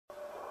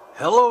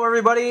Hello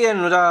everybody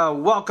and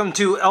welcome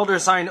to Elder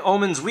Sign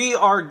Omens. We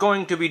are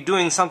going to be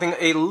doing something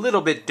a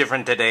little bit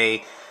different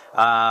today.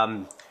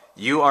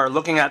 You are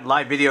looking at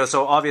live video,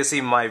 so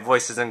obviously my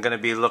voice isn't going to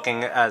be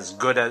looking as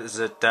good as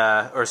it,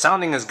 or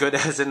sounding as good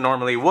as it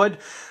normally would.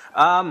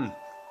 But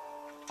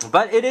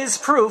it is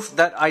proof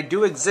that I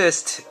do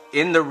exist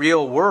in the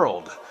real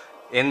world,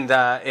 in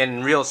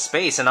real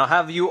space, and I'll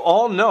have you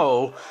all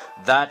know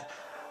that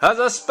as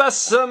a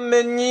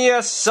specimen,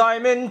 yes,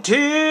 I'm in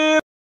team.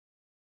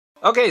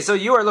 Okay, so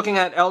you are looking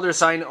at Elder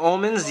Sign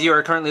Omens. You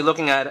are currently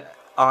looking at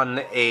on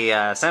a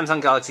Samsung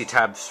Galaxy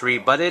Tab 3,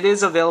 but it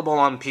is available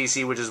on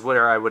PC, which is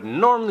where I would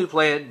normally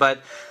play it.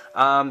 But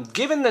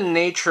given the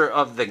nature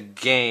of the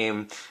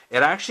game,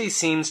 it actually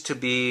seems to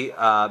be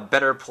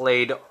better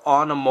played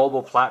on a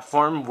mobile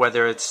platform,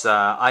 whether it's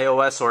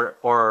iOS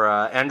or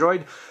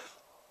Android.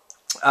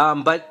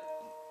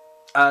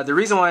 The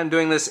reason why I'm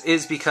doing this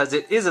is because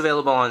it is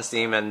available on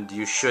Steam, and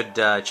you should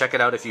check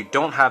it out if you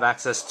don't have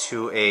access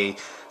to a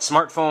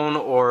smartphone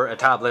or a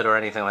tablet or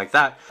anything like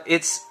that.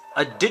 It's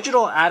a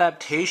digital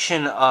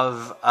adaptation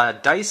of a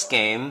dice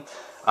game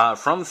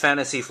from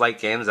Fantasy Flight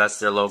Games. That's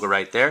their logo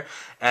right there.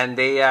 And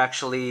they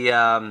actually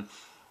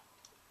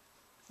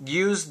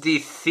used the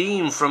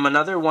theme from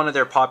another one of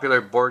their popular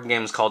board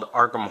games called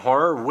Arkham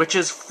Horror, which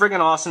is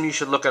friggin' awesome. You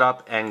should look it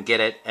up and get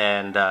it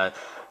and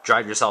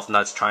drive yourself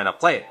nuts trying to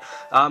play it.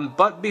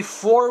 But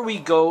before we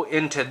go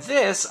into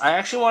this, I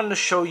actually wanted to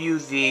show you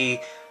the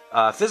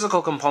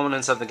physical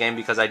components of the game,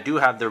 because I do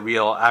have the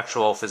real,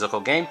 actual physical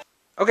game.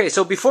 Okay,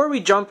 so before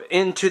we jump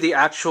into the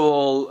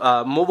actual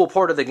mobile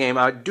port of the game,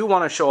 I do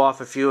want to show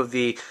off a few of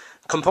the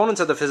components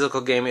of the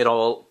physical game.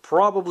 It'll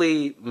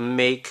probably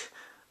make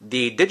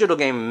the digital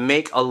game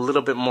make a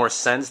little bit more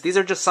sense. These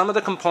are just some of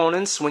the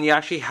components. When you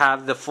actually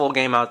have the full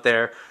game out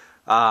there,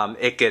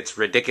 it gets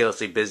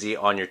ridiculously busy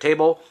on your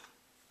table.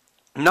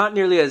 Not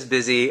nearly as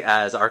busy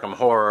as Arkham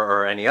Horror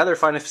or any other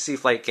Fantasy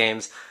Flight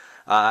games.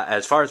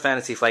 As far as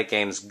Fantasy Flight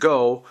games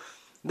go,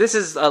 this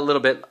is a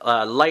little bit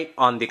light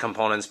on the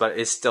components, but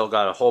it's still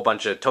got a whole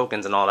bunch of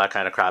tokens and all that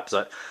kind of crap.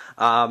 So,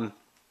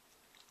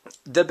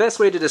 the best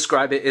way to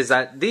describe it is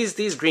that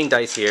these green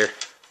dice here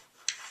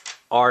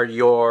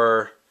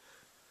are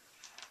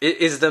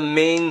is the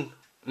main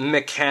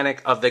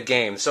mechanic of the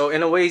game. So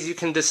in a ways you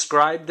can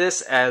describe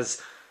this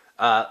as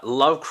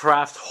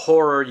Lovecraft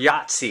horror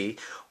Yahtzee.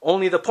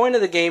 Only the point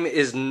of the game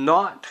is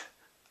not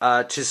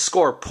to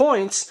score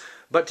points,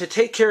 but to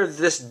take care of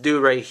this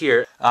dude right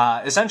here.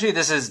 Essentially,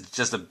 this is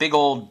just a big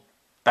old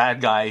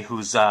bad guy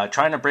who's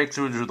trying to break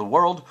through to the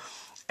world,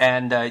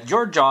 and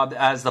your job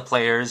as the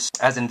players,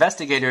 as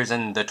investigators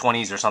in the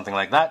 20s or something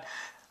like that,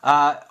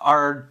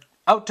 are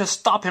out to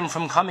stop him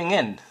from coming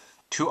in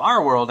to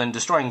our world and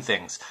destroying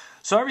things.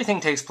 So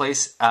everything takes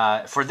place,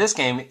 for this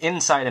game,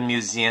 inside a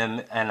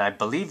museum, and I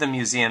believe the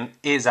museum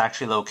is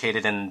actually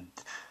located in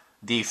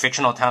the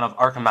fictional town of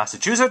Arkham,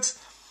 Massachusetts.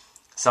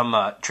 Some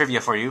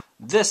trivia for you.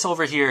 This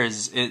over here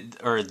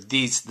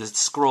the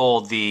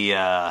scroll,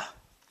 the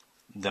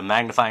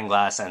magnifying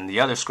glass, and the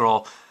other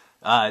scroll,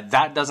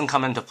 that doesn't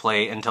come into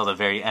play until the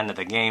very end of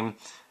the game,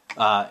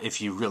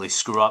 if you really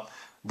screw up.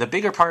 The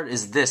bigger part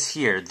is this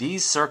here.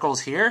 These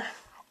circles here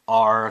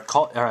are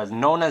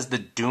known as the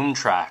Dune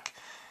track,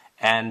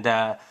 and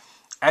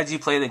as you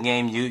play the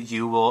game,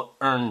 you will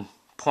earn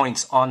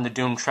points on the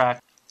Dune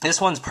track. This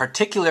one's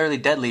particularly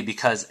deadly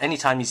because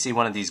anytime you see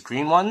one of these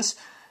green ones,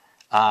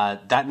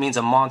 that means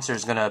a monster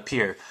is going to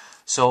appear.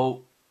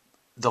 So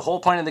the whole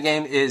point of the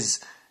game is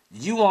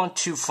you want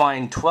to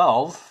find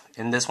 12.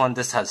 In this one,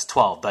 this has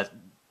 12, but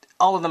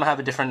all of them have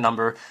a different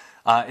number.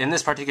 In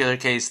this particular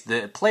case,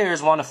 the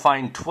players want to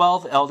find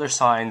 12 Elder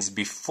Signs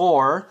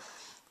before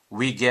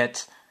we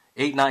get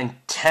 8, 9,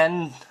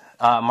 10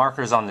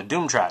 markers on the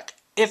Doom track.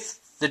 If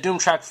the Doom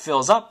track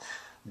fills up,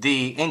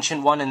 the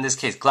Ancient One, in this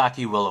case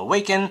Glacky, will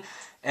awaken,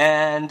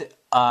 and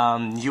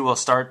you will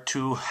start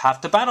to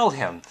have to battle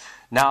him.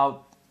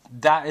 Now,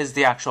 that is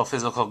the actual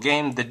physical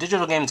game. The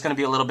digital game is going to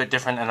be a little bit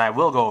different, and I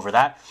will go over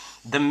that.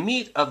 The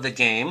meat of the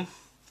game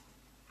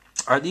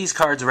are these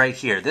cards right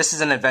here. This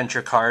is an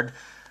adventure card.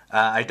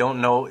 I don't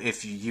know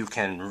if you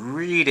can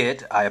read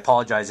it. I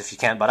apologize if you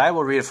can't, but I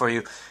will read it for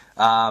you.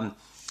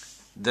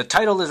 The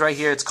title is right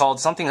here. It's called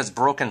Something Has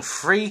Broken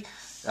Free.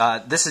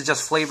 This is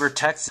just flavor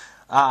text.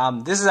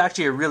 This is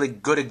actually a really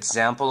good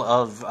example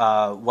of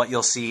what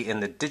you'll see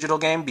in the digital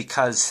game,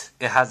 because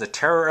it has a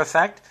terror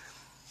effect,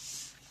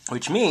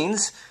 which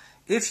means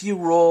if you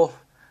roll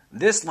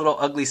this little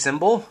ugly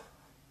symbol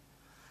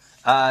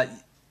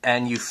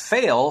and you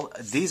fail,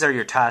 these are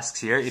your tasks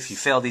here. If you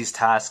fail these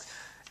tasks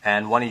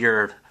and one of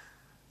your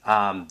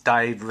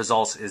die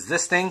results is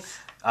this thing,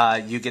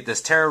 you get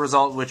this terror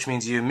result, which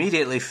means you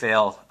immediately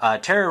fail.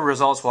 Terror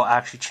results will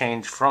actually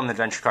change from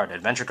adventure card to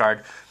adventure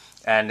card.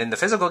 And in the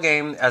physical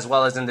game, as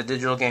well as in the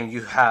digital game,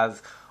 you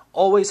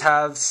always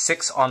have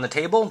 6 on the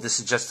table. This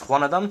is just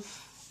one of them.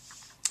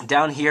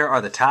 Down here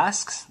are the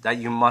tasks that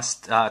you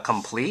must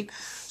complete.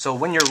 So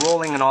when you're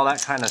rolling and all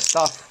that kind of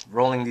stuff,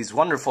 rolling these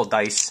wonderful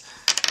dice,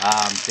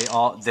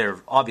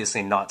 they're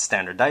obviously not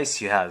standard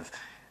dice. You have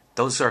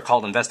Those are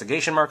called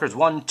investigation markers.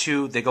 1,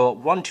 2, they go up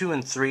 1, 2,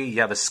 and 3.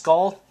 You have a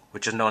skull,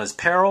 which is known as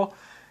peril.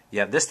 You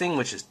have this thing,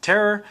 which is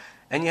terror.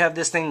 And you have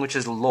this thing, which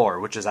is lore,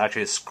 which is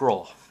actually a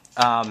scroll.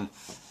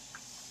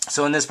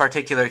 So in this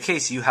particular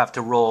case, you have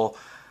to roll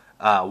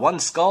 1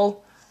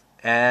 skull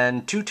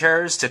and 2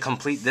 terrors to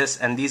complete this.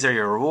 And these are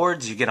your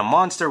rewards. You get a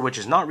monster, which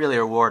is not really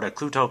a reward, a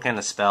clue token,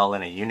 a spell,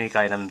 and a unique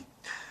item.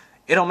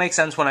 It'll make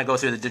sense when I go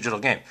through the digital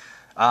game.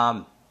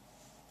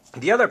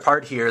 The other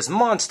part here is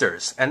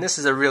monsters, and this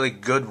is a really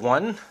good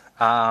one.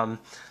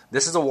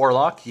 This is a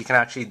warlock. You can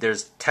actually,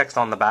 there's text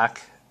on the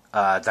back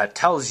that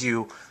tells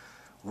you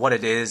what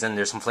it is, and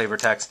there's some flavor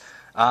text.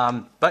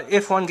 But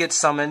if one gets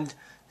summoned,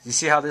 you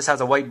see how this has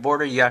a white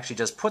border? You actually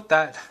just put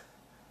that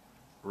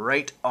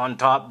right on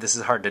top. This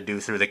is hard to do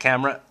through the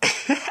camera.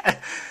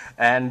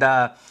 And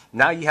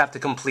now you have to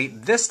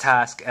complete this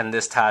task and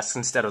this task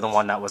instead of the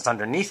one that was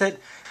underneath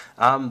it.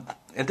 And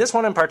this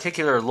one in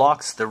particular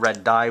locks the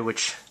red die,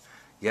 which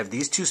you have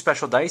these 2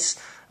 special dice.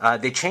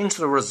 They change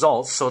the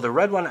results, so the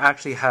red one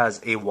actually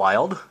has a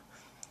wild.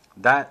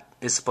 That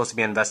is supposed to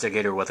be an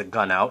investigator with a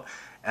gun out,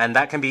 and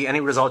that can be any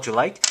result you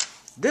like.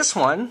 This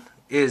one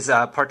is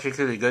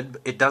particularly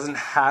good. It doesn't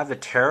have a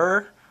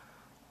terror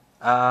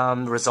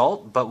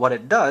result, but what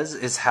it does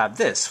is have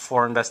this,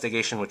 4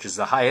 investigation, which is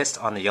the highest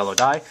on the yellow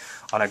die.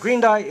 On a green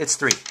die, it's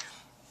 3.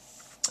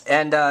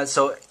 And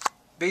so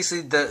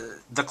basically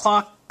the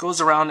clock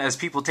goes around as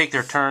people take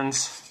their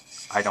turns.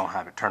 I don't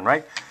have it turned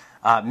right.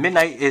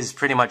 Midnight is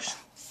pretty much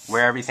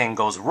where everything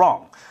goes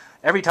wrong.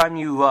 Every time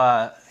you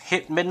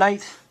hit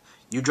midnight,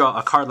 you draw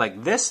a card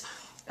like this.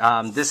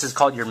 This is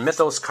called your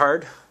Mythos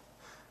card.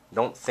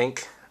 Don't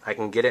think I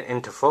can get it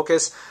into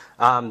focus.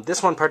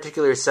 This one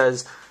particularly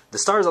says, the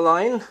stars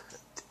align,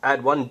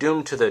 add 1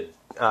 Doom to the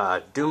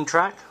Doom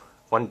track.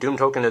 1 Doom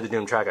token to the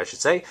Doom track, I should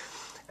say.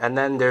 And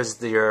then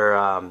there's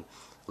your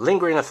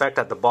lingering effect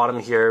at the bottom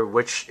here,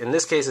 which in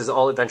this case is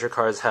all adventure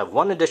cards have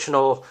 1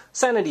 additional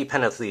sanity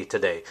penalty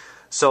today.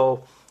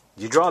 So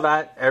you draw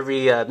that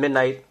every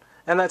midnight,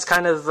 and that's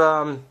kind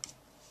of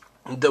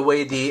the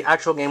way the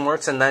actual game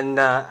works. And then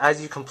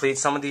as you complete,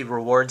 some of the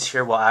rewards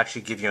here will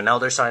actually give you an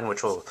Elder Sign,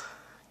 which will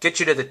get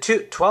you to the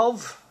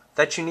 12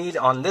 that you need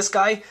on this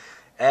guy.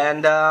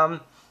 And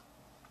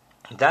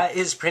that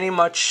is pretty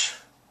much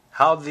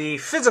how the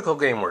physical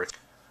game works.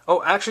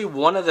 Oh, actually,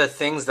 one of the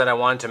things that I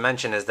wanted to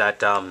mention is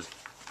that, let me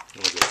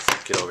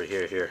get over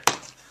here.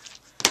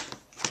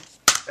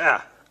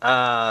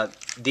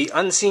 The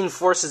Unseen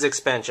Forces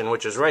expansion,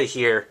 which is right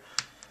here,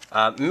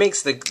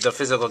 makes the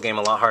physical game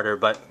a lot harder,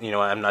 but, you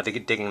know, I'm not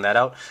digging that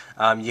out.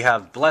 You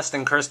have Blessed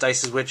and Cursed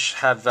dice, which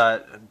have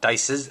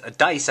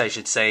dice, I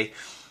should say.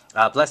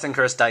 Blessed and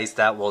Cursed dice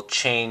that will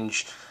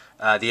change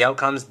the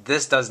outcomes.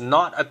 This does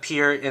not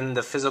appear in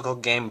the physical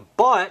game,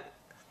 but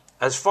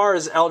as far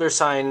as Elder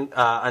Sign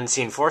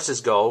Unseen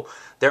Forces go,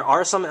 there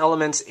are some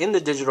elements in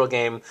the digital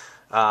game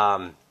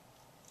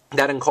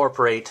that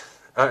incorporate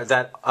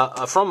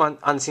from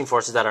Unseen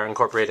Forces that are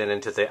incorporated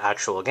into the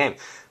actual game.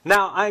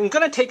 Now, I'm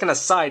going to take an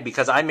aside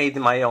because I made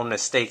my own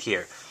mistake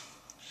here.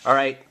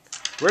 Alright,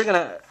 we're going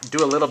to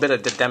do a little bit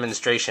of the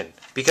demonstration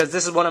because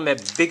this is one of my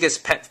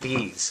biggest pet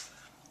peeves.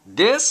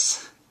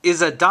 This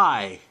is a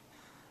die.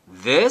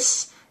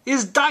 This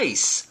is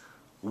dice.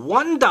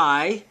 1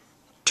 die,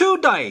 2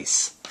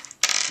 dice.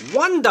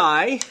 1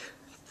 die,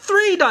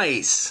 3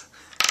 dice.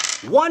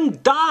 1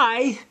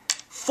 die,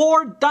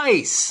 4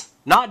 dice.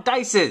 Not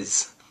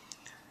dices.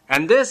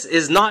 And this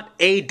is not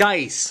a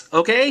dice,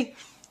 okay?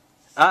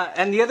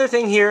 And the other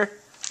thing here,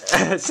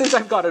 since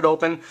I've got it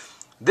open,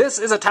 this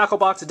is a tackle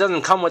box. It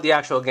doesn't come with the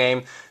actual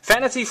game.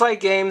 Fantasy Flight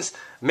Games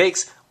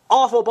makes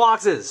awful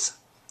boxes.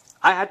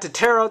 I had to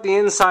tear out the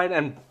inside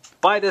and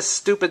buy this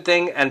stupid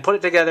thing and put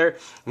it together.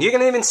 You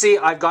can even see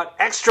I've got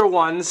extra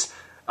ones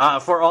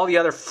for all the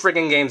other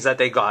friggin' games that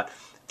they got.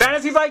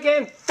 Fantasy Flight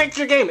Game, fix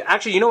your game.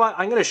 Actually, you know what?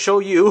 I'm going to show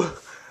you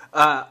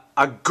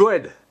a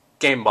good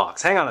game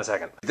box. Hang on a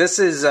second. This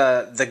is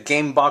the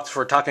game box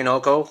for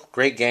Takenoko.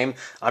 Great game.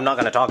 I'm not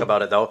going to talk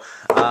about it though.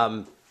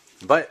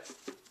 But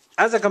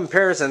as a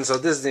comparison, so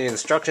this is the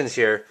instructions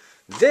here.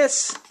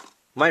 This,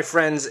 my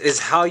friends, is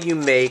how you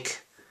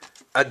make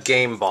a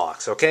game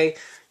box, okay?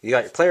 You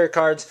got your player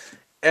cards.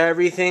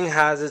 Everything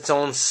has its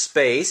own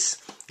space.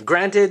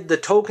 Granted, the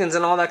tokens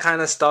and all that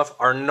kind of stuff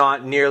are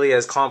not nearly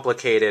as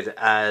complicated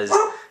as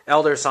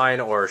Elder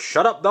Sign or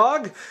Shut Up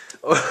Dog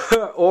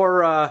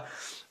or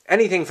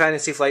anything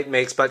Fantasy Flight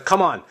makes, but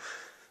come on.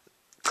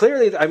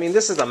 Clearly, I mean,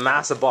 this is a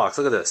massive box.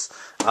 Look at this.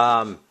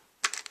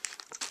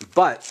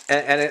 But,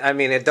 I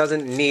mean, it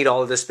doesn't need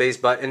all of this space,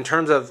 but in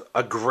terms of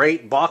a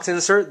great box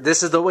insert,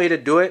 this is the way to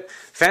do it.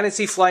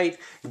 Fantasy Flight,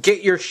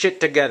 get your shit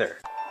together.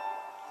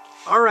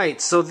 Alright,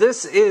 so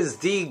this is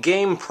the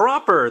game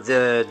proper,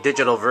 the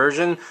digital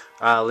version.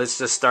 Let's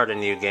just start a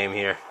new game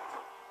here.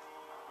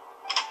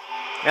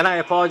 And I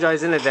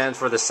apologize in advance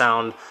for the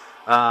sound.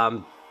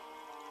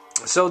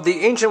 So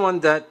the ancient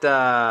one that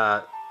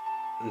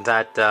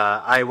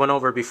I went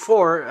over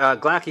before,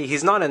 Glacky,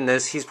 he's not in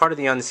this. He's part of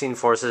the Unseen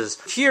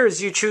Forces. Here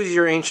is you choose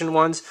your ancient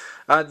ones.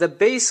 The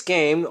base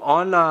game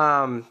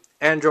on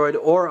Android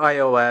or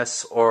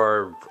iOS,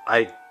 or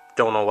I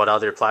don't know what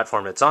other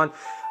platform it's on,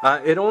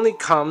 it only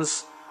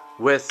comes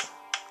with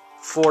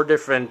 4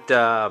 different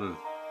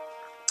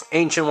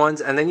ancient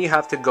ones, and then you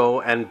have to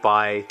go and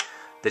buy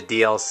the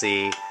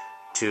DLC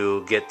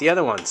to get the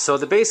other ones. So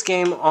the base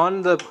game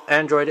on the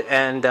Android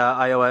and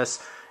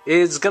iOS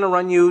is going to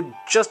run you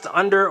just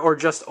under or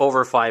just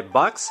over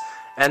 $5,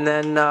 and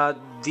then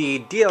the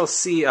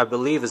DLC, I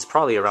believe, is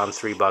probably around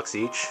 $3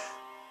 each.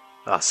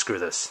 Screw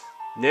this.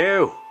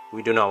 No,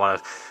 we do not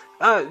want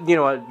to. You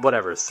know what?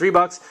 Whatever.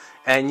 $3,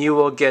 and you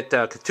will get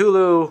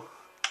Cthulhu.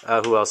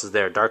 Who else is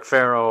there? Dark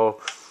Pharaoh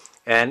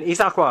and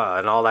Ithaqua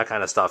and all that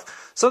kind of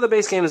stuff. So the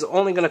base game is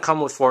only going to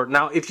come with 4.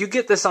 Now, if you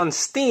get this on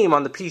Steam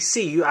on the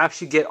PC, you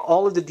actually get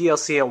all of the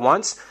DLC at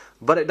once,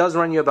 but it does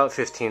run you about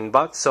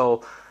 $15.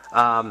 So,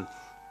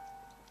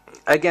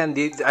 again,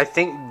 I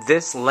think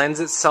this lends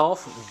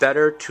itself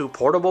better to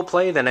portable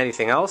play than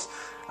anything else.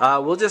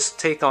 We'll just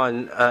take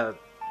on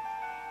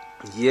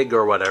Yig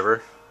or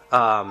whatever.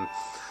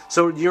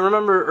 So you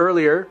remember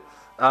earlier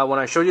when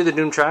I showed you the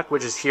Dune track,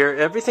 which is here,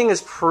 everything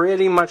is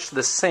pretty much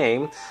the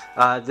same.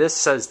 This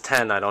says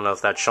 10, I don't know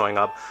if that's showing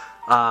up.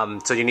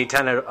 So you need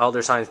 10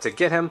 Elder Signs to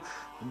get him.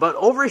 But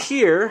over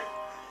here,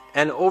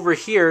 and over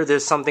here,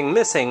 there's something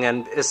missing.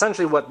 And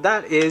essentially what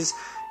that is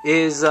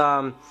if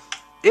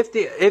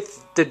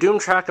the Doom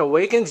track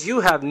awakens, you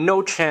have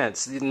no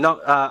chance.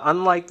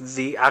 Unlike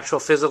the actual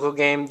physical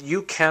game,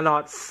 you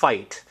cannot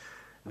fight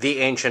the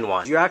Ancient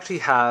One. You actually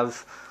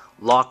have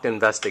locked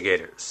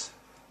investigators.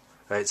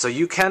 Right, so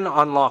you can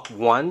unlock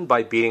one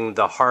by beating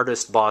the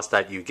hardest boss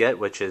that you get,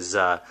 which is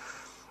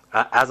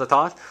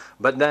Azathoth.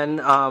 But then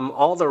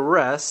all the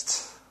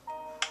rest,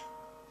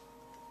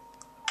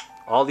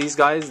 all these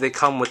guys, they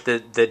come with the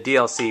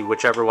DLC,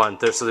 whichever one.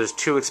 So there's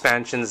 2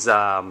 expansions,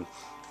 and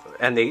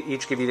they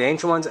each give you the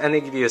Ancient Ones, and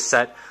they give you a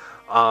set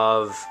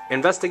of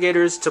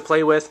investigators to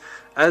play with,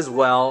 as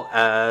well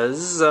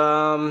as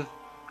a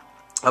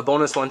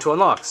bonus one to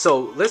unlock.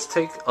 So let's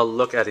take a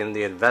look at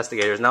the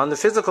investigators. Now in the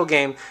physical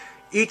game,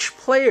 each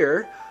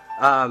player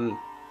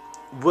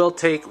will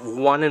take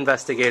 1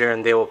 investigator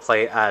and they will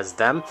play as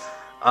them.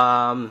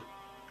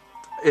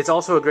 It's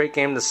also a great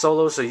game to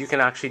solo, so you can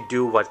actually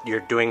do what you're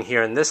doing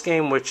here in this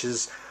game, which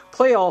is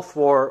play all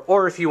 4,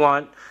 or if you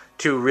want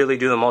to really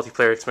do the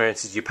multiplayer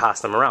experiences, you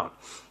pass them around.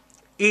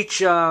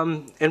 Each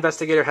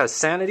investigator has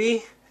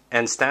sanity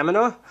and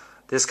stamina.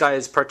 This guy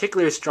is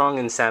particularly strong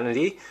in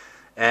sanity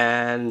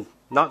and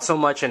not so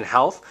much in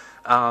health.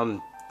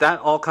 That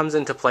all comes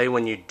into play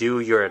when you do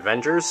your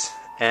adventures,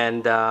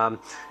 and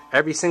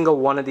every single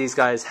one of these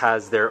guys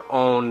has their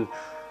own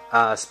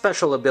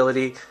special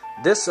ability.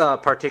 This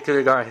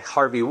particular guy,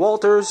 Harvey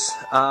Walters,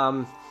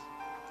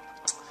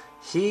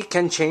 he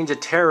can change a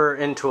terror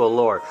into a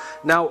lore.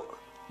 Now,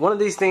 one of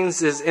these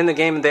things is in the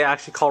game they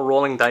actually call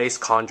rolling dice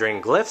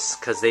conjuring glyphs,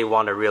 because they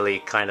want to really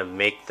kind of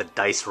make the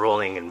dice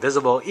rolling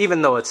invisible,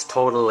 even though it's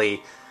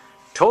totally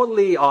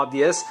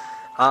obvious.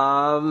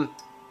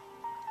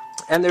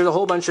 And there's a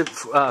whole bunch of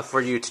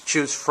for you to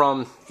choose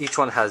from. Each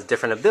one has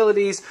different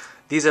abilities.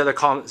 These are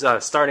the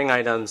starting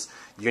items.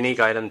 Unique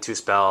item, 2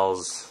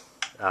 spells.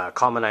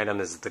 Common item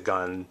is the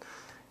gun.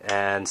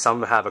 And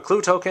some have a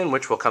clue token,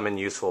 which will come in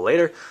useful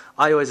later.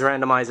 I always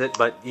randomize it,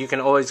 but you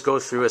can always go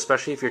through,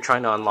 especially if you're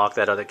trying to unlock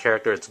that other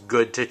character. It's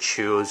good to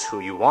choose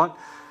who you want.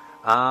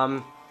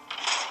 And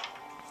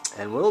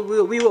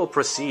we will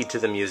proceed to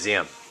the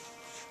museum.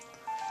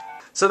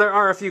 So there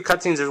are a few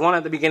cutscenes. There's one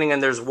at the beginning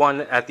and there's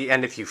one at the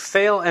end if you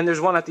fail, and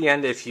there's one at the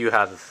end if you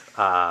have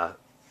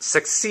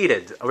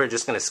succeeded. We're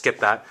just going to skip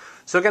that.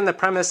 So again, the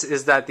premise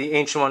is that the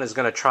Ancient One is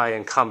going to try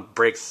and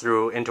break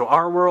through into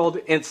our world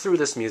through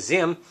this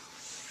museum.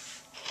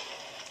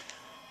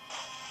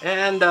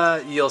 And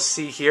you'll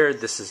see here,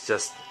 this is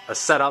just a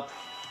setup,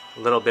 a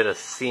little bit of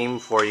theme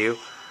for you.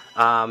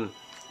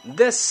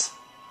 This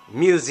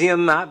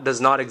museum map does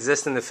not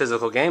exist in the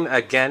physical game.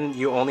 Again,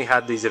 you only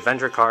had these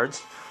adventure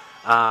cards.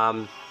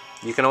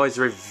 You can always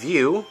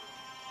review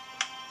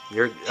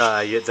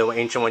the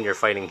Ancient One you're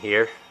fighting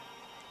here.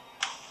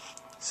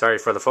 Sorry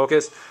for the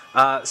focus.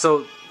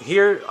 So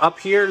here, up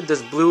here,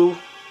 this blue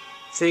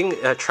thing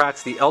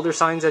tracks the Elder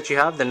Signs that you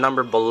have. The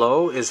number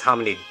below is how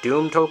many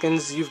Doom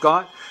tokens you've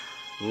got.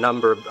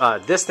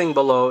 This thing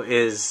below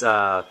is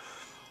how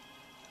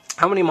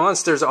many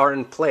monsters are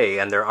in play,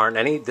 and there aren't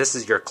any. This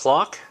is your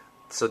clock.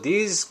 So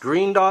these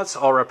green dots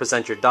all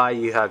represent your die.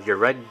 You have your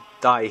red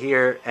die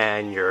here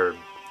and your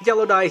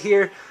yellow die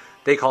here.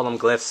 They call them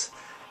glyphs.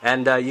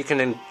 And you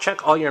can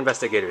check all your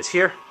investigators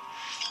here.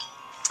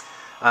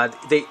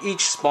 They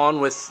each spawn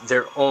with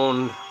their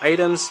own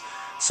items.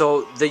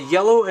 So the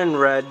yellow and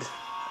red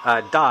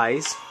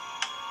dies.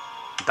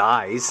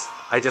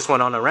 I just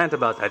went on a rant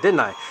about that, didn't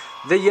I?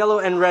 The yellow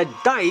and red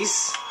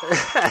dice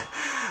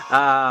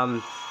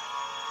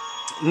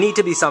need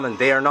to be summoned.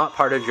 They are not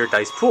part of your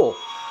dice pool.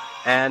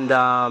 And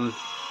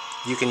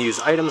you can use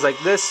items like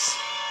this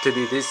to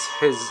do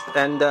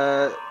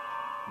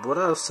what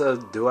else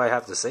do I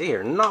have to say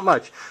here? Not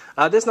much.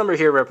 This number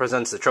here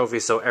represents the trophy,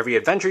 so every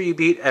adventure you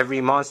beat, every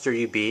monster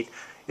you beat,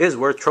 is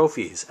worth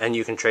trophies, and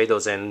you can trade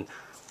those in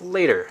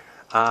later.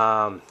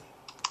 Yeah,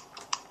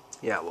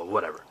 well,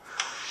 whatever.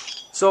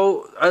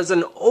 So as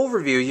an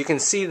overview, you can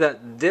see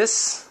that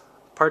this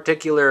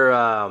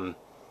particular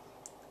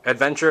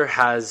adventure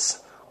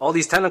has all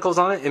these tentacles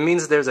on it. It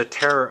means there's a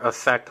terror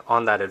effect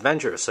on that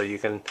adventure. So you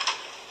can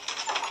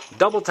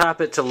double tap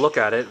it to look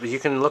at it. You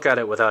can look at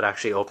it without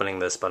actually opening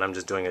this, but I'm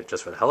just doing it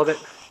just for the hell of it.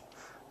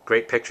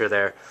 Great picture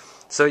there.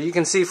 So you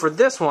can see for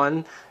this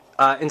one,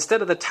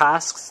 instead of the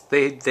tasks,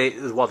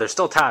 well, they're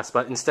still tasks,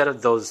 but instead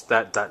of those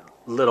that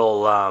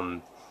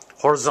little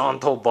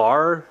horizontal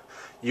bar,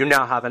 you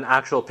now have an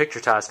actual picture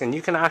task, and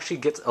you can actually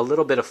get a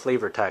little bit of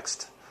flavor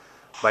text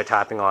by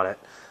tapping on it.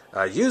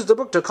 Use the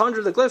book to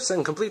conjure the glyphs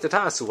and complete the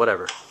tasks,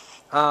 whatever.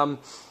 Now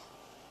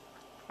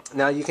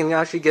you can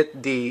actually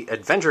get the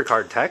adventure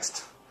card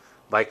text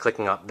by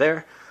clicking up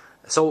there.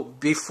 So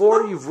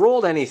before you've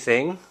rolled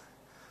anything,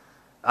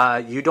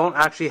 you don't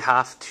actually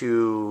have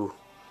to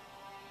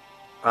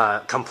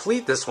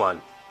complete this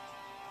one.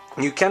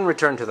 You can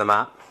return to the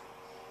map,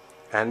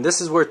 and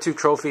this is worth 2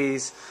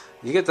 trophies.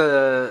 You get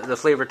the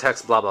flavor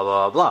text, blah, blah,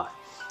 blah, blah.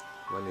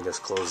 Let me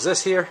just close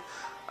this here.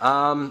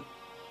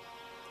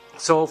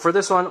 So for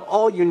this one,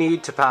 all you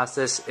need to pass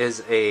this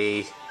is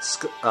a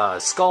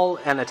skull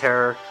and a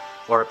terror,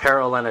 or a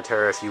peril and a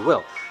terror, if you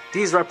will.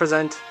 These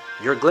represent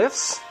your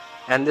glyphs,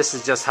 and this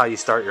is just how you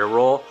start your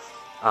roll.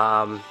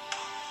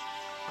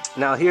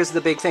 Now here's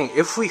the big thing.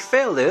 If we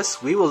fail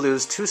this, we will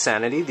lose 2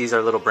 sanity. These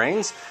are little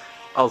brains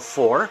of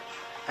 4.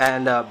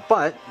 And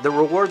but the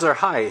rewards are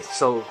high.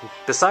 So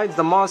besides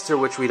the monster,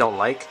 which we don't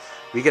like,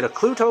 we get a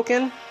clue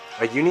token,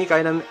 a unique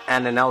item,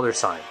 and an elder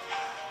sign.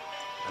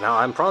 Now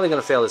I'm probably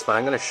going to fail this, but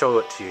I'm going to show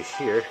it to you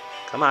here.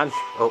 Come on.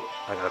 Oh,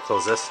 I got to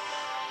close this.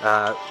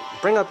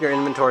 Bring up your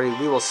inventory.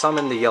 We will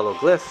summon the yellow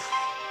glyph.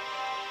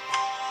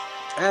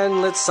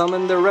 And let's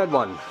summon the red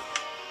one.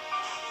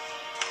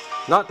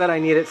 Not that I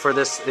need it for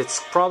this,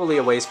 it's probably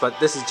a waste, but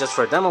this is just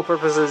for demo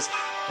purposes,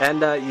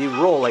 and you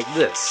roll like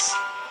this.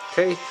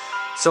 Okay,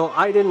 so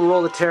I didn't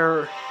roll a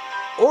terror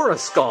or a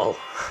skull.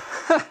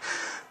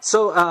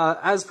 So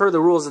as per the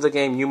rules of the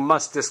game, you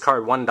must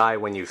discard 1 die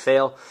when you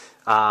fail.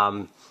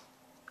 We'll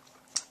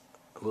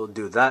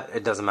do that,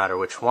 it doesn't matter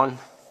which one.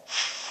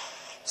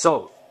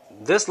 So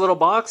this little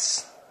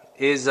box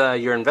is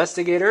your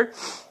investigator.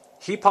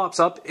 He pops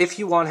up if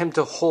you want him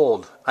to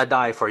hold a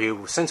die for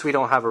you. Since we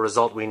don't have a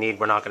result we need,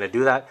 we're not going to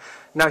do that.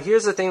 Now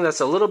here's the thing that's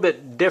a little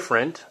bit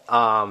different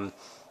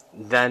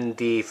than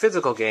the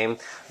physical game.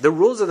 The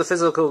rules of the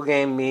physical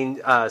game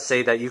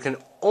say that you can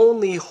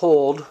only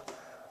hold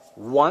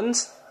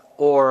once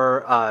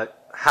or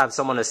have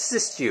someone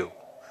assist you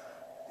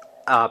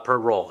per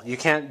roll. You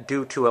can't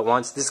do 2 at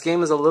once. This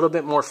game is a little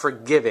bit more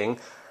forgiving,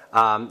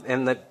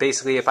 and that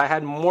basically if I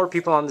had more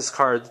people on this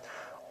card,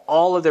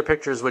 all of their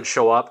pictures would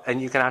show up,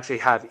 and you can actually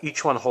have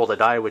each one hold a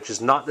die, which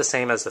is not the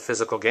same as the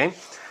physical game.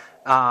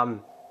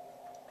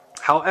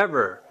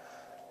 However,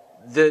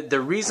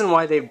 the reason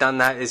why they've done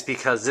that is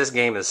because this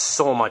game is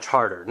so much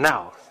harder.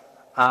 Now,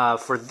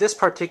 for this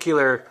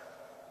particular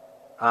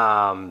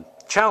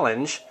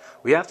challenge,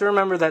 we have to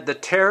remember that the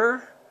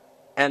terror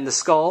and the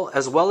skull,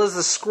 as well as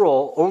the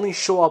scroll, only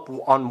show up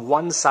on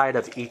one side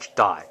of each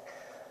die.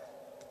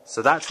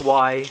 So that's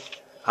why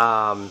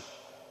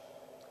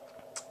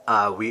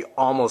we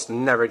almost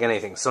never get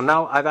anything. So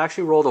now I've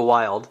actually rolled a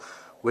wild,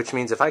 which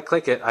means if I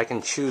click it, I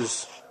can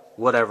choose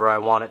whatever I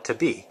want it to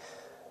be.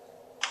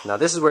 Now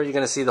this is where you're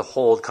going to see the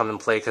hold come in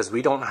play, because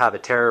we don't have a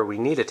terror, we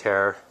need a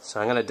terror. So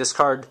I'm going to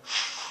discard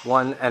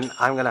 1, and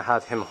I'm going to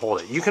have him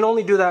hold it. You can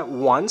only do that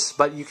once,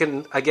 but you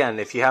can, again,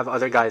 if you have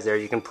other guys there,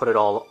 you can put it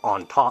all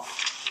on top.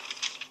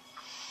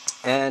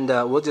 And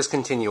we'll just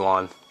continue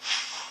on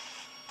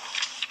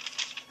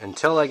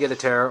until I get a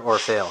terror or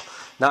fail.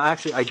 Now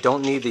actually I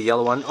don't need the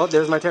yellow one. Oh,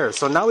 there's my terror.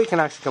 So now we can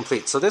actually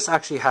complete. So this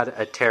actually had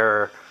a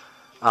terror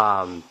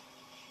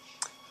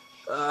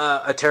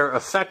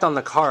effect on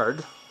the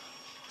card.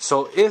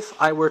 So if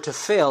I were to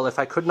fail, if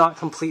I could not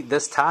complete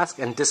this task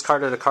and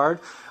discarded a card,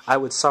 I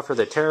would suffer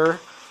the terror,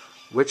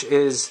 which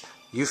is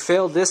you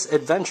failed this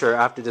adventure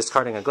after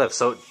discarding a glyph.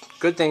 So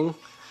good thing,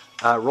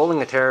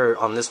 rolling a terror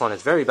on this one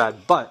is very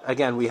bad, but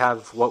again we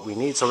have what we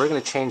need. So we're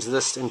going to change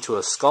this into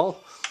a skull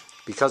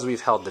because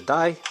we've held the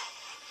die,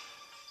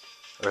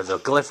 or the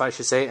glyph I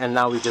should say, and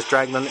now we just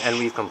drag them and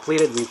we've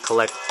completed. We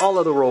collect all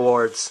of the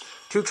rewards,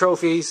 2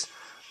 trophies,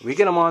 we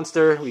get a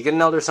monster, we get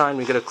an elder sign,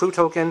 we get a clue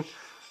token,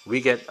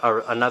 we get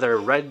another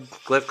red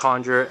glyph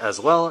conjure, as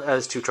well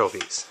as 2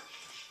 trophies.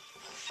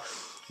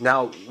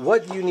 Now,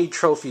 what you need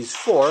trophies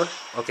for,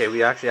 okay,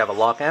 we actually have a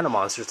lock and a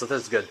monster, so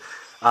that's good.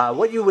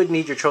 What you would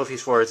need your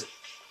trophies for is,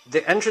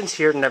 the entrance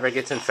here never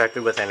gets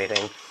infected with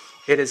anything.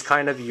 It is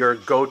kind of your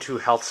go-to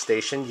health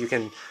station. You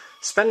can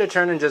spend a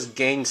turn and just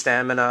gain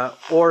stamina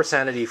or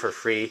sanity for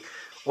free,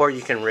 or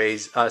you can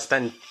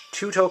spend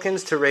 2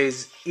 tokens to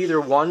raise either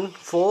 1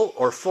 full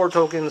or 4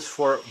 tokens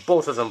for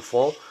both of them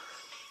full.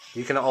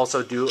 You can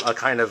also do a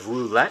kind of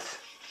roulette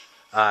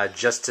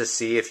just to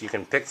see if you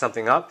can pick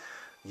something up.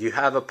 You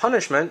have a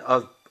punishment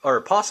or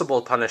a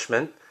possible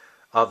punishment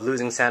of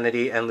losing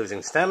sanity and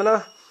losing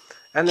stamina.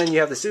 And then you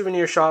have the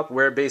souvenir shop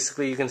where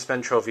basically you can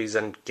spend trophies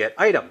and get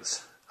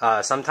items.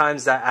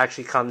 Sometimes that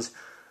actually comes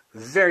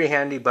very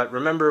handy, but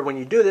remember when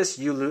you do this,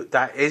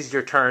 that is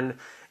your turn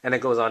and it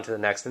goes on to the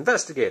next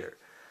investigator.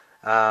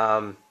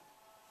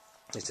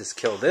 Let's just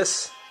kill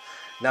this.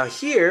 Now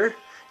here,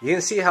 you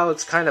can see how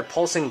it's kind of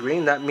pulsing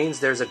green. That means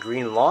there's a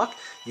green lock.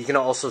 You can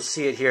also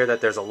see it here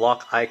that there's a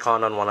lock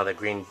icon on one of the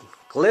green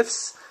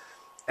glyphs.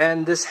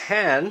 And this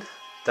hand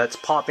that's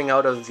popping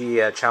out of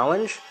the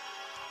challenge,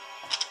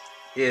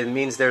 it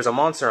means there's a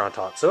monster on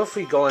top. So if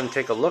we go and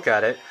take a look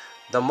at it,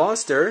 the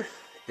monster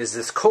is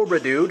this cobra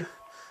dude.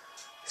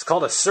 It's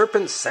called a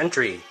Serpent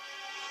Sentry.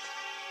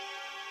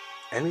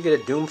 And we get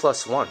a Doom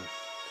 +1.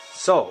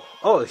 So,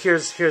 oh,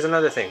 here's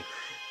another thing.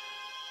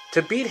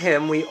 To beat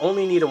him, we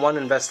only need a 1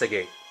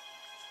 investigate.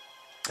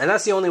 And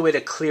that's the only way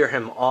to clear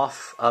him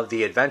off of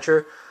the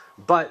adventure.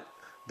 But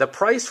the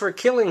price for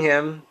killing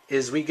him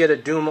is we get a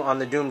Doom on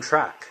the Doom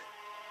track.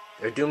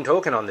 A Doom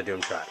token on the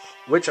Doom track.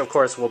 Which, of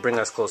course, will bring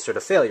us closer to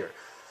failure.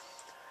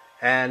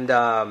 And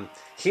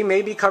he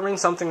may be covering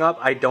something up.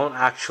 I don't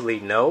actually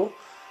know.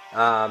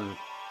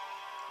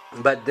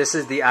 But this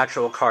is the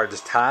actual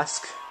card's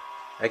task.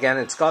 Again,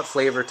 it's got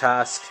flavor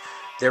task.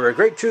 There were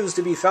great truths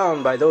to be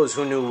found by those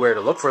who knew where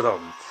to look for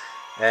them.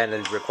 And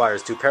it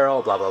requires 2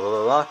 peril, blah, blah, blah,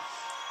 blah, blah.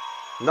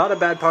 Not a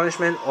bad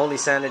punishment, only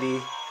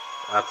sanity.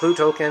 A clue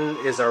token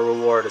is our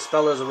reward, a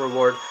spell is a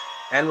reward,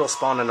 and we'll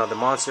spawn another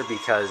monster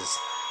because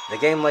the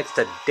game likes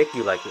to dick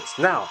you like this.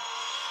 Now,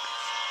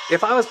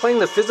 if I was playing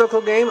the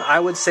physical game, I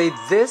would say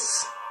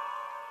this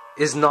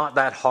is not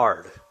that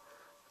hard.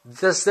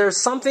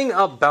 There's something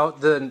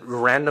about the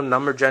random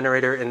number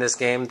generator in this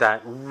game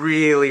that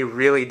really,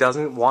 really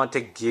doesn't want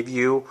to give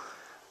you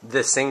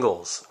the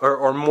singles,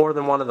 or more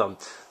than one of them.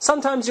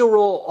 Sometimes you'll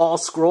roll all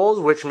scrolls,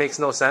 which makes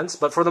no sense,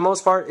 but for the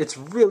most part, it's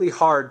really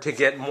hard to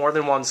get more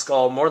than one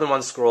skull, more than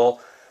one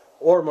scroll,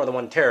 or more than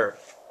one terror.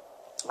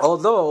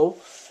 Although,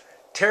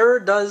 terror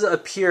does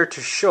appear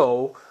to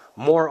show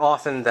more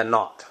often than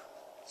not.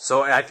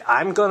 So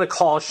I'm going to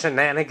call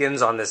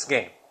shenanigans on this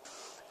game.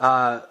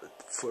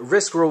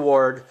 Risk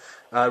reward.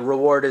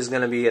 Reward is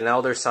going to be an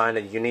elder sign,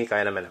 a unique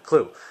item, and a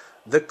clue.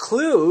 The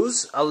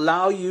clues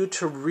allow you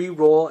to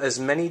re-roll as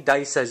many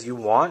dice as you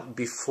want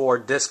before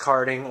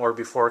discarding or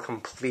before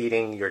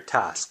completing your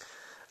task.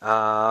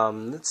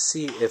 Let's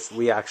see if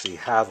we actually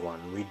have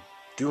one. We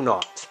do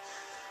not.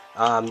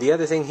 The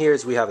other thing here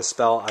is we have a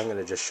spell. I'm going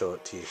to just show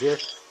it to you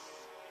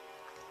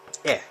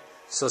here.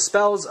 So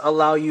spells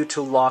allow you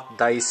to lock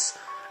dice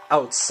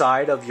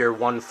outside of your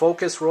one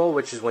focus roll,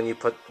 which is when you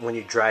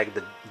drag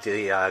the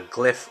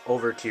glyph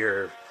over to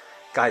your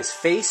guy's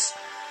face.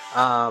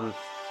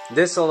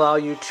 This will allow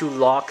you to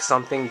lock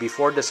something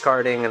before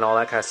discarding and all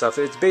that kind of stuff.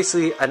 It's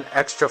basically an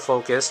extra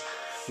focus.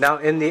 Now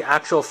in the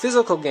actual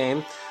physical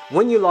game,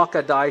 when you lock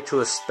a die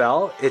to a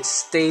spell, it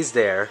stays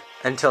there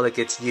until it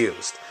gets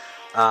used.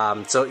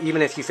 So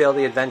even if you fail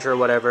the adventure or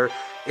whatever,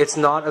 it's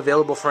not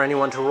available for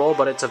anyone to roll,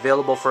 but it's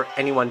available for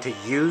anyone to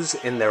use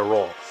in their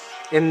roll.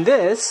 In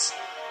this,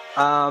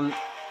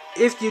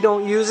 if you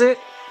don't use it,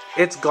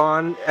 it's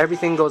gone.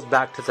 Everything goes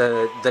back to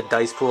the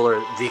dice pool, or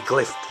the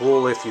glyph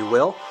pool, if you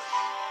will.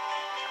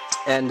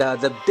 And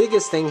the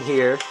biggest thing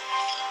here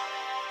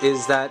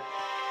is that,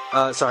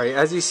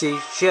 as you see,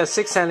 she has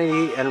 6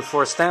 sanity and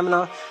 4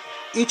 stamina.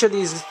 Each of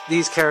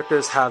these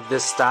characters have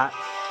this stat.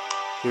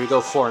 Here we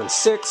go, 4 and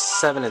 6,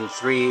 7 and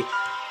 3,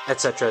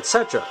 etc.,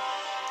 etc.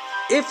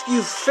 If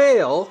you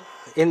fail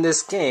in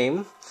this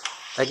game,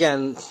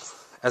 again,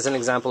 as an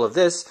example of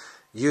this,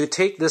 you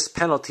take this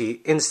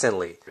penalty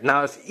instantly.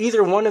 Now, if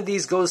either one of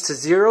these goes to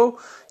 0,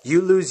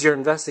 you lose your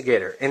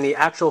investigator. In the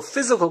actual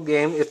physical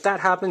game, if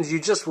that happens, you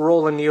just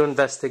roll a new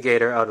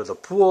investigator out of the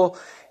pool,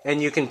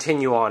 and you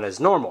continue on as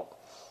normal.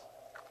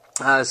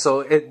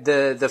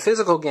 The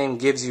physical game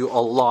gives you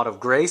a lot of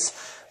grace.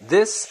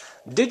 This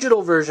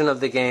digital version of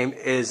the game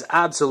is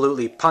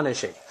absolutely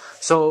punishing.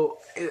 So,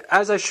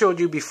 as I showed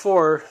you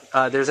before,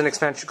 there's an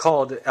expansion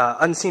called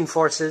Unseen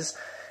Forces.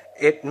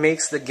 It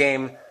makes the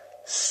game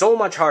so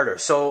much harder.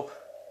 So,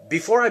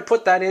 before I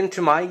put that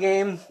into my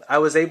game, I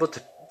was able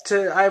to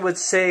I would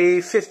say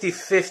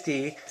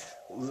 50-50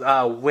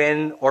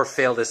 win or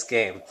fail this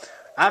game.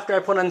 After I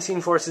put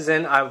Unseen Forces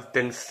in, I've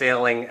been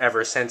failing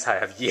ever since. I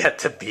have yet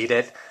to beat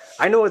it.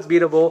 I know it's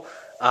beatable,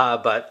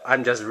 but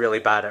I'm just really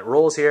bad at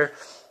rolls here.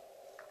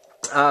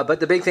 But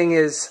the big thing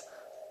is,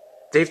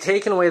 they've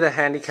taken away the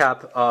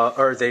handicap,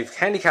 or they've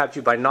handicapped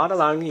you by not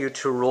allowing you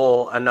to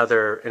roll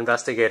another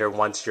investigator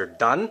once you're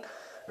done,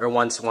 or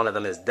once one of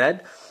them is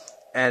dead.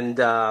 And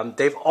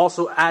they've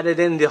also added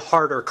in the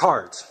harder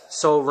cards.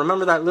 So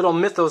remember that little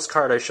Mythos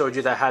card I showed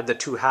you that had the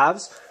 2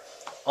 halves?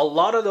 A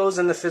lot of those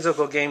in the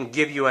physical game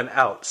give you an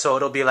out. So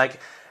it'll be like,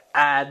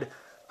 add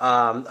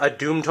a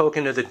Doom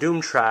token to the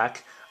Doom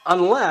track,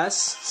 unless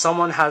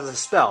someone has a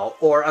spell,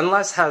 or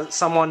unless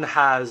someone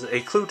has a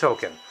clue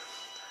token.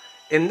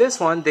 In this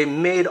one, they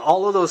made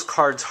all of those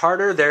cards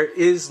harder. There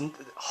is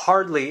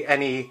hardly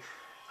any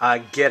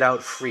get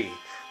out free.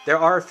 There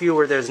are a few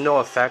where there's no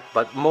effect,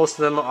 but most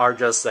of them are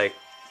just like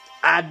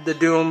add the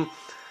Doom,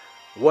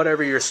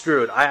 whatever, you're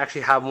screwed. I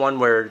actually have one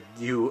where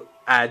you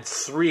add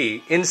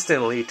 3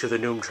 instantly to the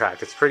Doom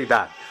track. It's pretty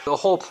bad. The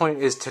whole point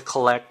is to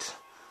collect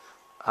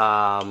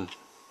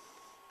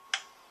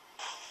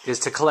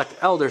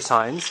Elder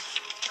Signs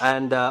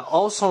and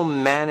also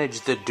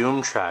manage the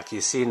Doom track.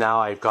 You see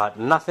now I've got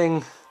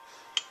nothing,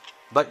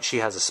 but she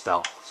has a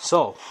spell.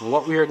 So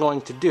what we are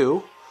going to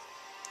do,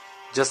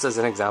 just as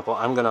an example,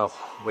 I'm gonna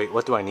wait.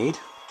 What do I need?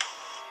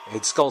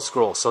 A Skull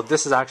Scroll. So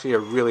this is actually a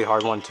really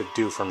hard one to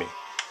do for me.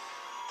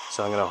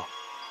 So I'm gonna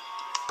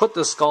put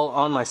the skull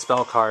on my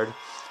spell card.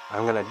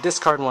 I'm gonna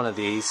discard one of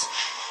these,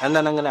 and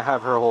then I'm gonna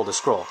have her hold a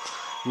scroll.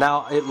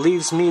 Now it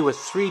leaves me with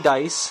 3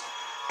 dice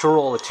to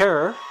roll a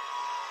terror,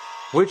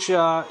 which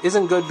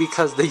isn't good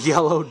because the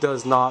yellow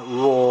does not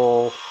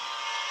roll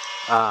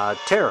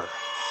terror.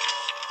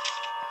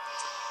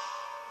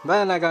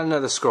 Then I got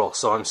another scroll,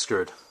 so I'm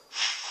screwed.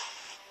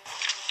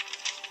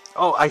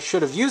 Oh, I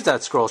should have used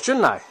that scroll,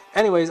 shouldn't I?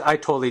 Anyways, I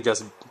totally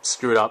just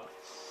screwed up.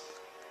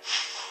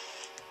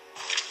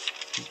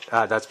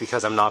 That's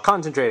because I'm not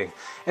concentrating.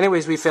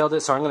 Anyways, we failed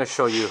it, so I'm going to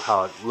show you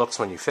how it looks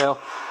when you fail.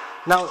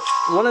 Now,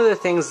 one of the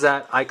things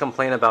that I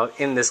complain about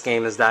in this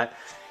game is that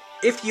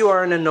if you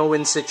are in a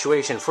no-win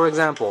situation, for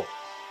example,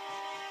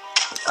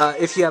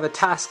 if you have a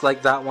task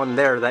like that one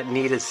there that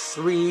needed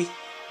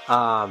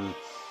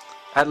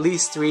at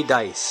least 3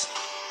 dice.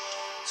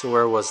 So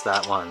where was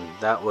that one?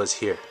 That was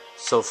here.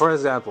 So for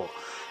example,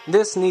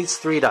 this needs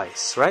 3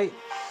 dice, right?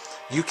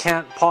 You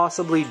can't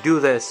possibly do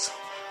this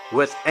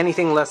with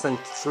anything less than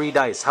 3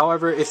 dice.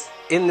 However, if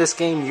in this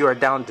game you are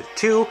down to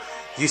 2,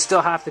 you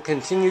still have to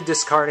continue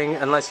discarding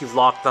unless you've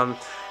locked them,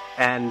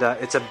 and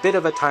it's a bit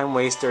of a time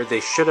waster. They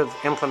should have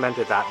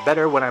implemented that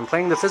better. When I'm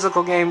playing the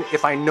physical game,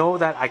 if I know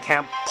that I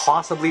can't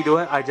possibly do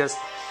it, I just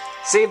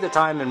save the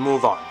time and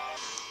move on.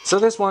 So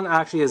this one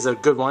actually is a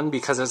good one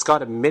because it's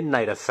got a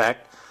midnight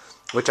effect,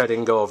 which I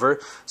didn't go over.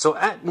 So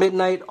at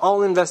midnight,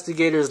 all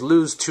investigators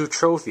lose 2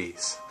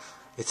 trophies.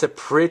 It's a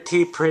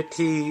pretty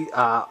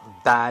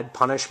bad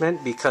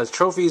punishment because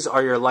trophies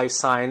are your life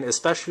sign,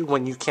 especially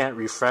when you can't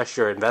refresh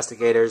your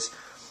investigators.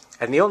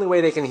 And the only way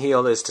they can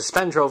heal is to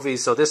spend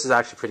trophies, so this is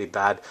actually pretty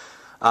bad.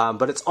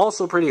 But it's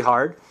also pretty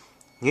hard.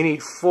 You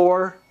need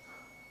 4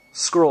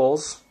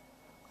 scrolls,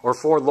 or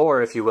 4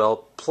 lore if you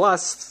will,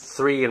 plus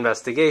 3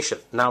 investigation.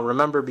 Now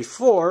remember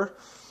before,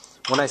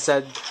 when I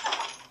said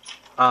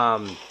a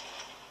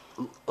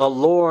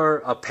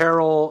lore, a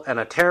peril, and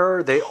a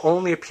terror, they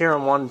only appear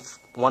on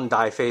one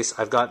die face.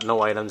 I've got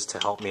no items to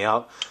help me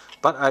out,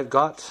 but I've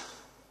got,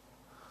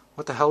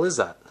 what the hell is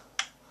that?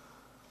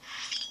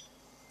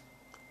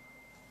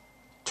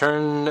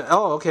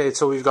 Oh, okay,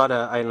 so we've got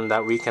an item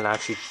that we can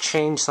actually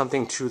change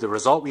something to the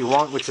result we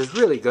want, which is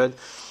really good.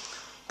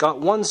 Got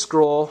 1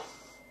 scroll.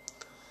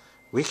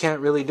 We can't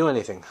really do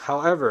anything.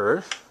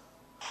 However,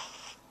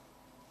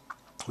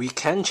 we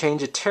can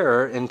change a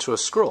terror into a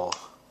scroll.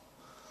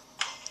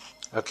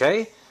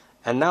 Okay,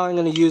 and now I'm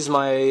going to use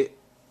my...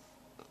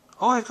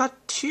 Oh, I've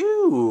got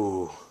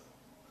 2!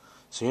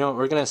 So, you know what,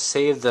 we're going to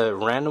save the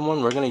random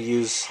one. We're going to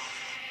use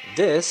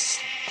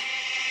this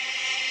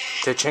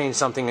to change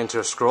something into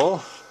a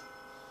scroll.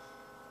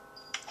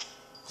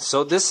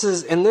 So this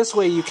is, in this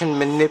way you can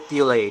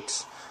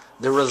manipulate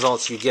the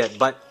results you get,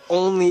 but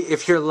only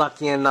if you're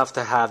lucky enough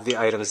to have the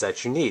items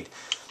that you need.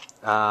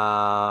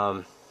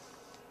 I'm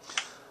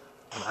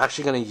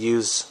actually going to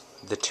use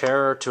the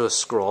terror to a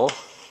scroll,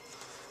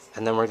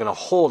 and then we're going to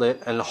hold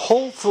it, and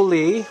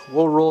hopefully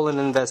we'll roll an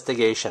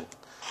investigation.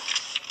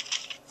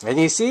 And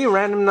you see,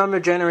 random number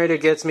generator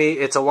gets me.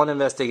 It's a 1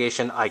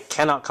 investigation. I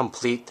cannot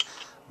complete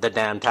the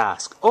damn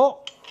task.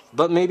 Oh,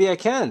 but maybe I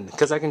can,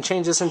 because I can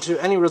change this into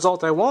any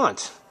result I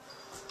want.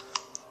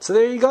 So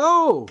there you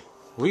go.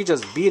 We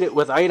just beat it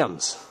with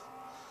items.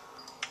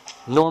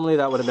 Normally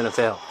that would have been a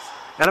fail.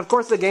 And of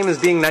course the game is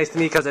being nice to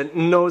me because it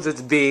knows it's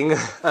being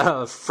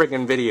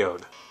friggin'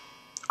 videoed.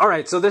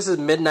 Alright, so this is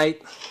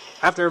midnight.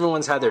 After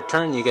everyone's had their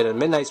turn, you get a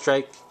midnight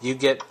strike. You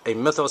get a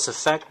mythos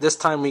effect. This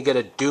time we get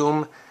a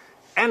doom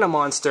and a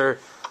monster.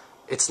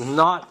 It's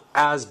not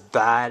as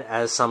bad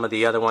as some of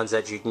the other ones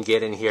that you can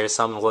get in here.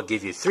 Some will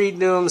give you 3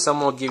 dooms, some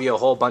will give you a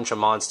whole bunch of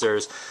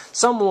monsters.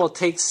 Some will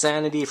take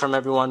sanity from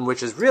everyone,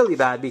 which is really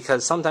bad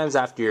because sometimes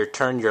after your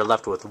turn you're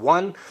left with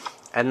 1,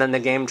 and then the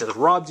game just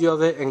robs you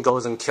of it and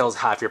goes and kills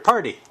half your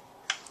party.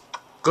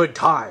 Good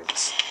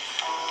times.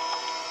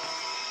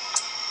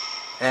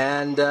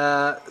 And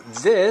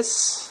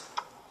this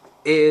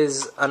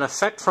is an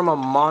effect from a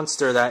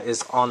monster that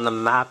is on the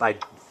map. I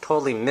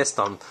totally missed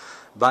him.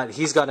 But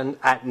he's got an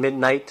at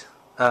midnight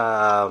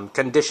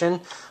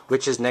condition,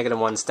 which is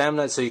 -1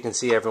 stamina, so you can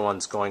see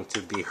everyone's going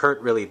to be hurt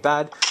really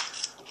bad.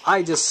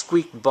 I just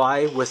squeaked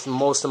by with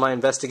most of my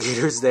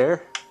investigators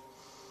there.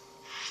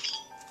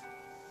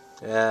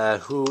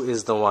 Who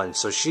is the one?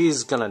 So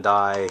she's gonna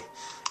die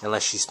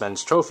unless she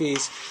spends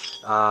trophies,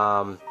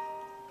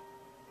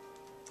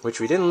 which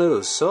we didn't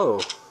lose.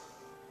 So,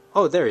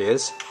 oh, there he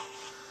is.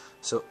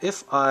 So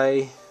if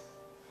I...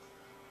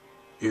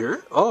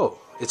 Here? Oh,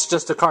 it's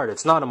just a card.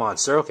 It's not a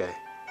monster. Okay.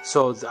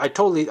 So I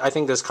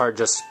think this card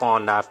just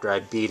spawned after I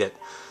beat it,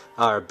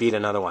 or beat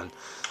another one.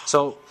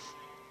 So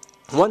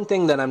one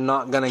thing that I'm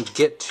not gonna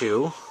get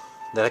to,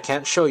 that I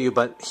can't show you,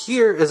 but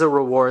here is a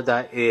reward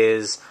that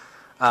is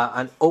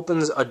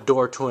opens a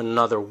door to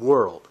another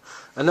world.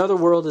 Another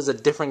world is a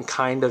different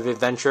kind of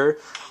adventure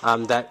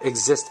that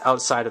exists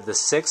outside of the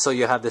 6. So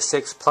you have the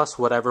 6 plus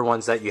whatever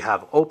ones that you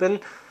have open.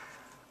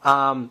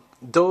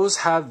 Those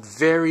have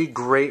very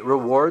great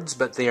rewards,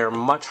 but they are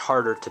much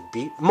harder to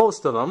beat,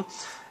 most of them.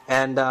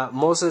 And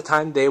most of the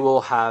time they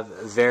will have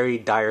very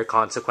dire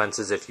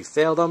consequences if you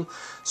fail them.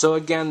 So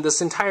again,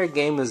 this entire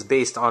game is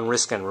based on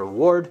risk and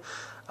reward.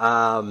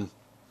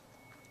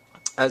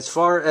 As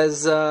far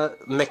as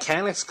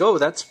mechanics go,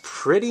 that's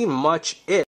pretty much it.